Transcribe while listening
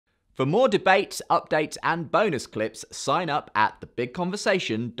For more debates, updates and bonus clips, sign up at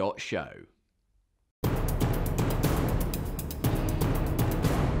thebigconversation.show.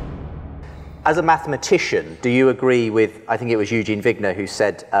 As a mathematician, do you agree with, I think it was Eugene Wigner who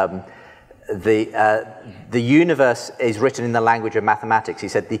said, the universe is written in the language of mathematics. He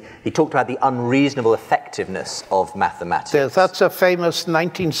said he talked about the unreasonable effectiveness of mathematics. Yes, that's a famous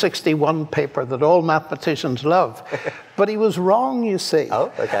 1961 paper that all mathematicians love. But he was wrong, you see. Oh,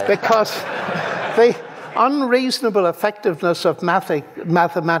 okay. Because the unreasonable effectiveness of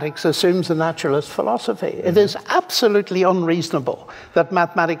mathematics assumes a naturalist philosophy. It is absolutely unreasonable that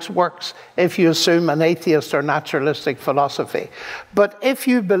mathematics works if you assume an atheist or naturalistic philosophy. But if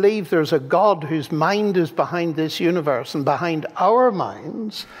you believe there's a God whose mind is behind this universe and behind our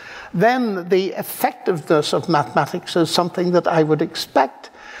minds, then the effectiveness of mathematics is something that I would expect.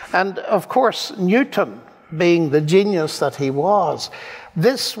 And of course, Newton, being the genius that he was,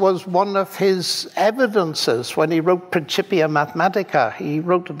 this was one of his evidences when he wrote Principia Mathematica. He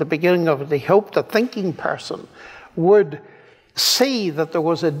wrote at the beginning of it, he hoped a thinking person would see that there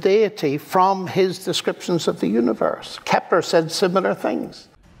was a deity from his descriptions of the universe. Kepler said similar things.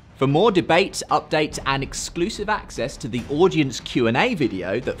 For more debates, updates and exclusive access to the audience Q&A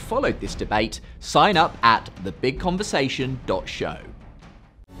video that followed this debate, sign up at thebigconversation.show.